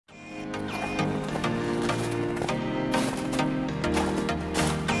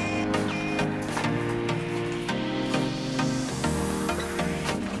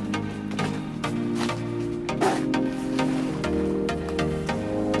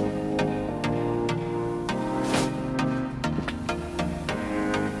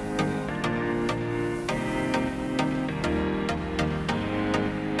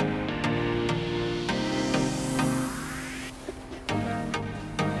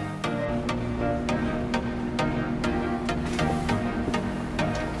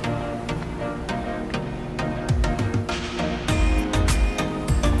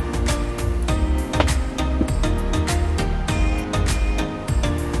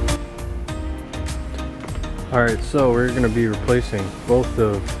Alright, so we're going to be replacing both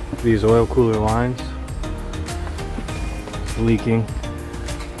of these oil cooler lines. It's leaking.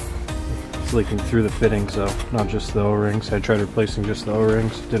 It's leaking through the fittings though, not just the O-rings. I tried replacing just the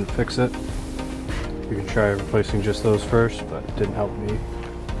O-rings, didn't fix it. You can try replacing just those first, but it didn't help me.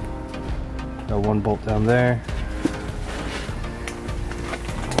 Got one bolt down there.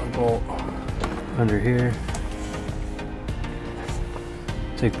 One bolt under here.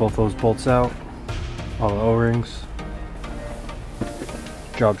 Take both those bolts out. All the O-rings.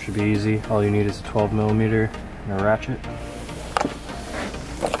 Job should be easy. All you need is a 12mm and a ratchet.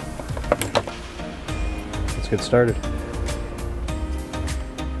 Let's get started.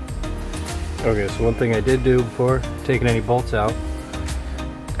 Okay, so one thing I did do before taking any bolts out,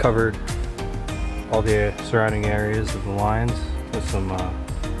 covered all the surrounding areas of the lines with some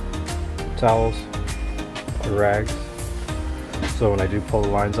towels or rags. So when I do pull the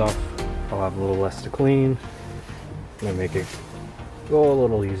lines off, I'll have a little less to clean and make it go a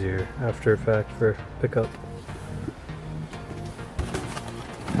little easier after effect for pickup.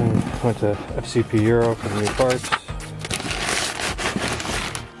 And went to FCP Euro for the new parts.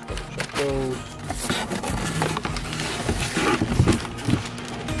 Check those.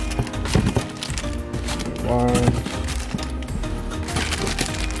 Lines.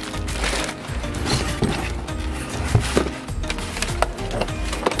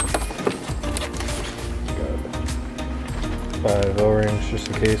 Got 5 O-rings just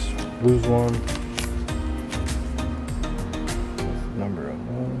in case lose one. That's the number of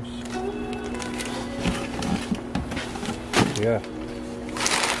those. Yeah.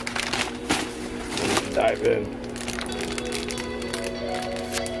 Let's dive in.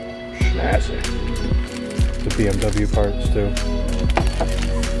 Snazzy. The BMW parts too.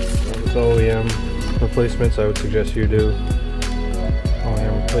 With OEM replacements, I would suggest you do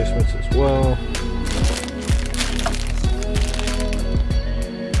OEM replacements as well.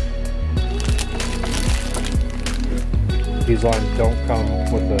 These lines don't come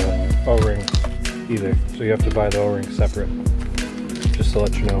with the O-rings either, so you have to buy the O-rings separate, just to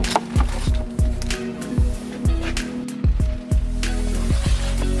let you know.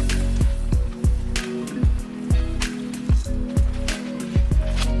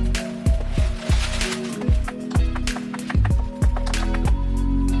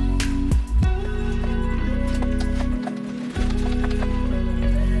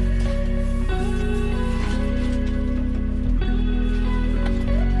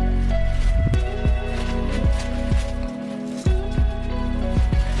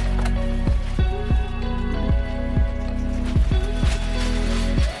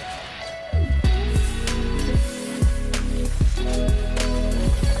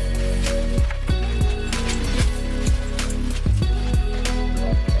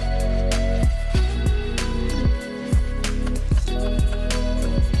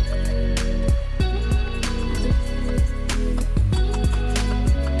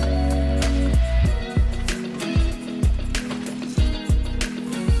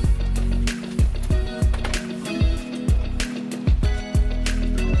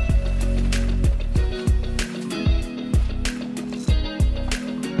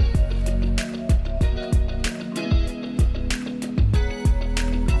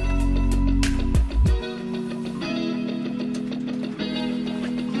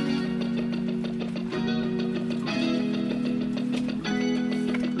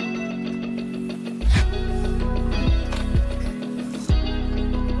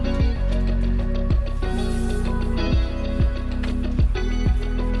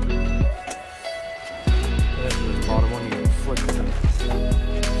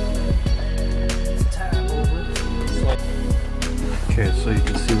 Okay, so you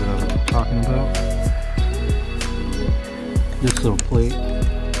can see what I'm talking about. This little plate,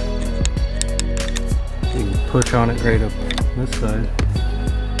 you can push on it right up this side.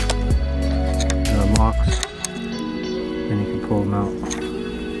 It unlocks, and you can pull them out.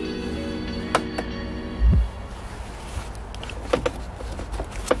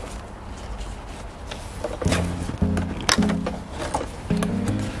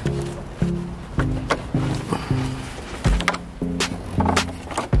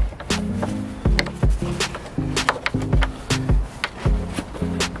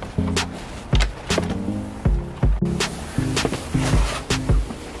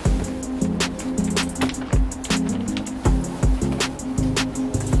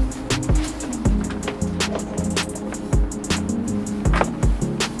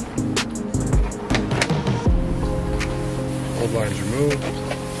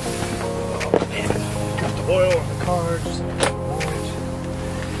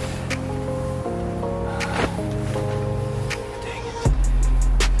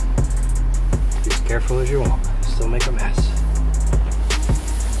 you want. Still make a mess.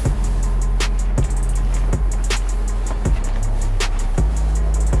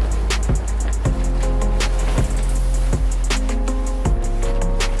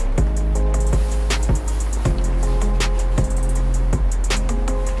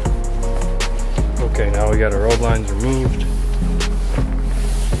 Okay, now we got our old lines removed.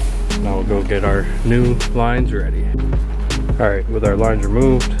 Now we'll go get our new lines ready. Alright, with our lines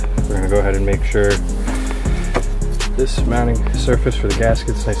removed, we're going to go ahead and make sure this mounting surface for the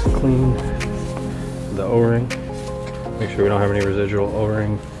gasket's nice and clean. The O-ring. Make sure we don't have any residual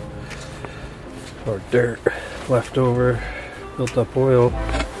O-ring or dirt left over, built up oil.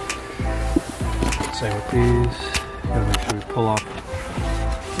 Same with these. Gotta make sure we pull off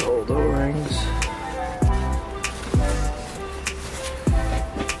the old O-rings.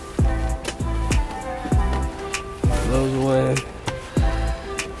 Those away.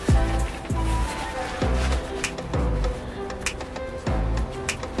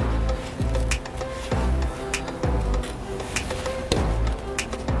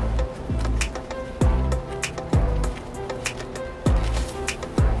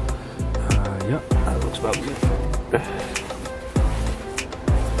 Yep, that looks about good.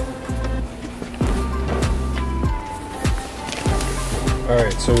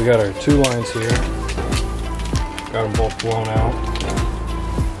 Alright, so we got our two lines here. Got them both blown out.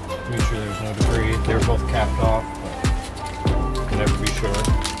 Make sure there's no debris. They were both capped off, but you can never be sure.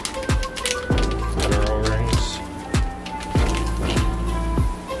 Got our O-rings.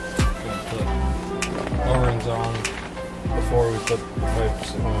 Gonna put O-rings on before we put the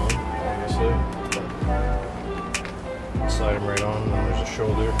pipes on, obviously. But slide them right on, and then there's a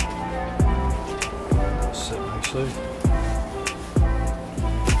shoulder. Sit nicely.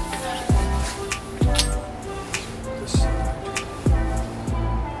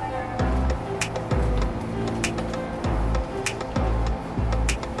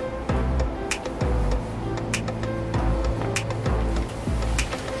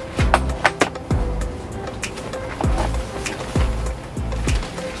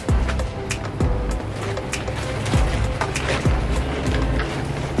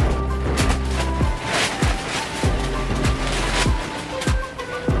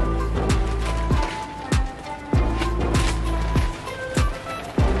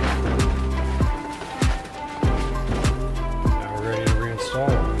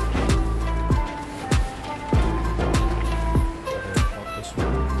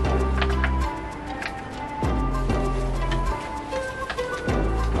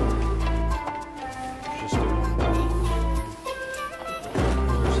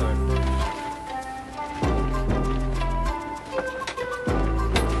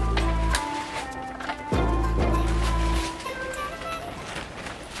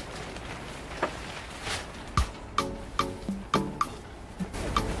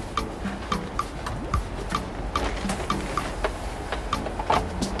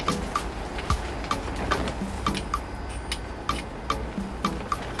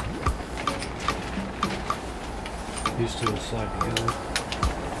 These two will slide together.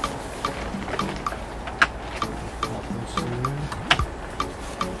 Pop those two in.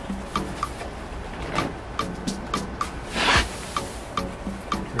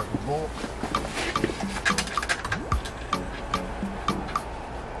 Triple bolt.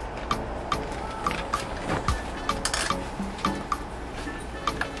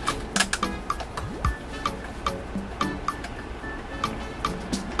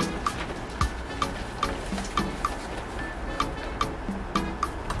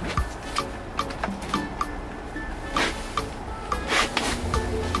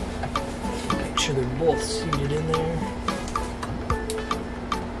 Make sure they're both seated in there.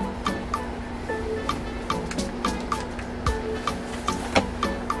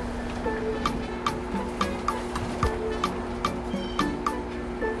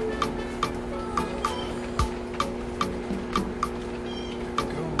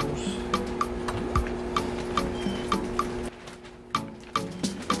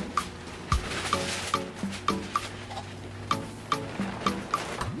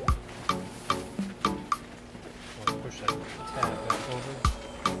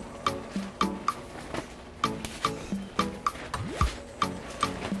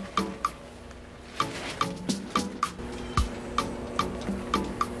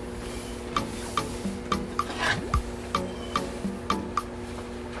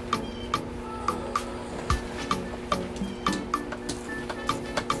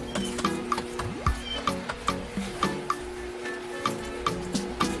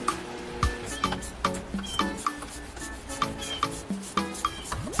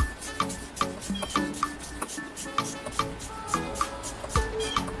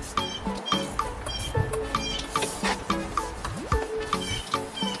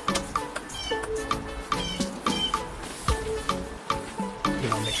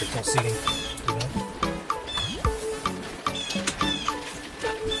 electrical seating.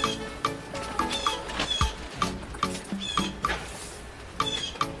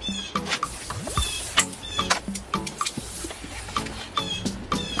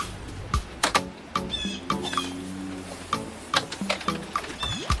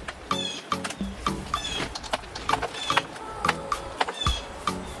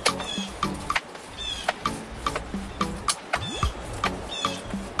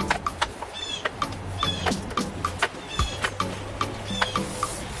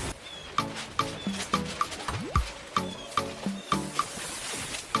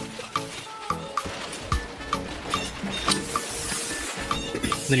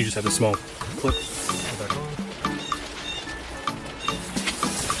 Then you just have the small clip. Back on.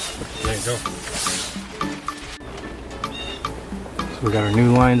 There you go. So we got our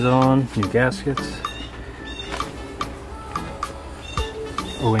new lines on, new gaskets.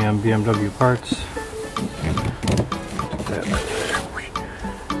 OEM BMW parts. Put that right there.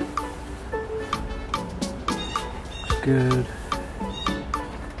 Looks good.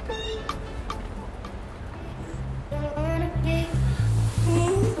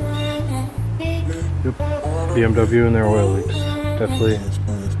 Yep. BMW and their oil leaks. Definitely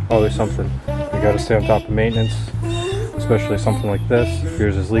always something. You gotta stay on top of maintenance, especially something like this. If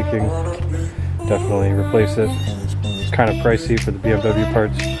yours is leaking, definitely replace it. It's kind of pricey for the BMW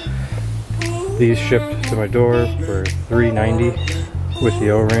parts. These shipped to my door for $3.90 with the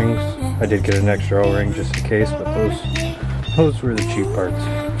O-rings. I did get an extra O-ring just in case, but those were the cheap parts.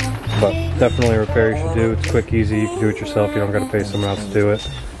 But definitely a repair you should do. It's quick, easy, you can do it yourself. You don't gotta pay someone else to do it.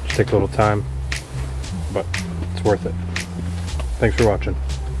 Just take a little time, but it's worth it. Thanks for watching.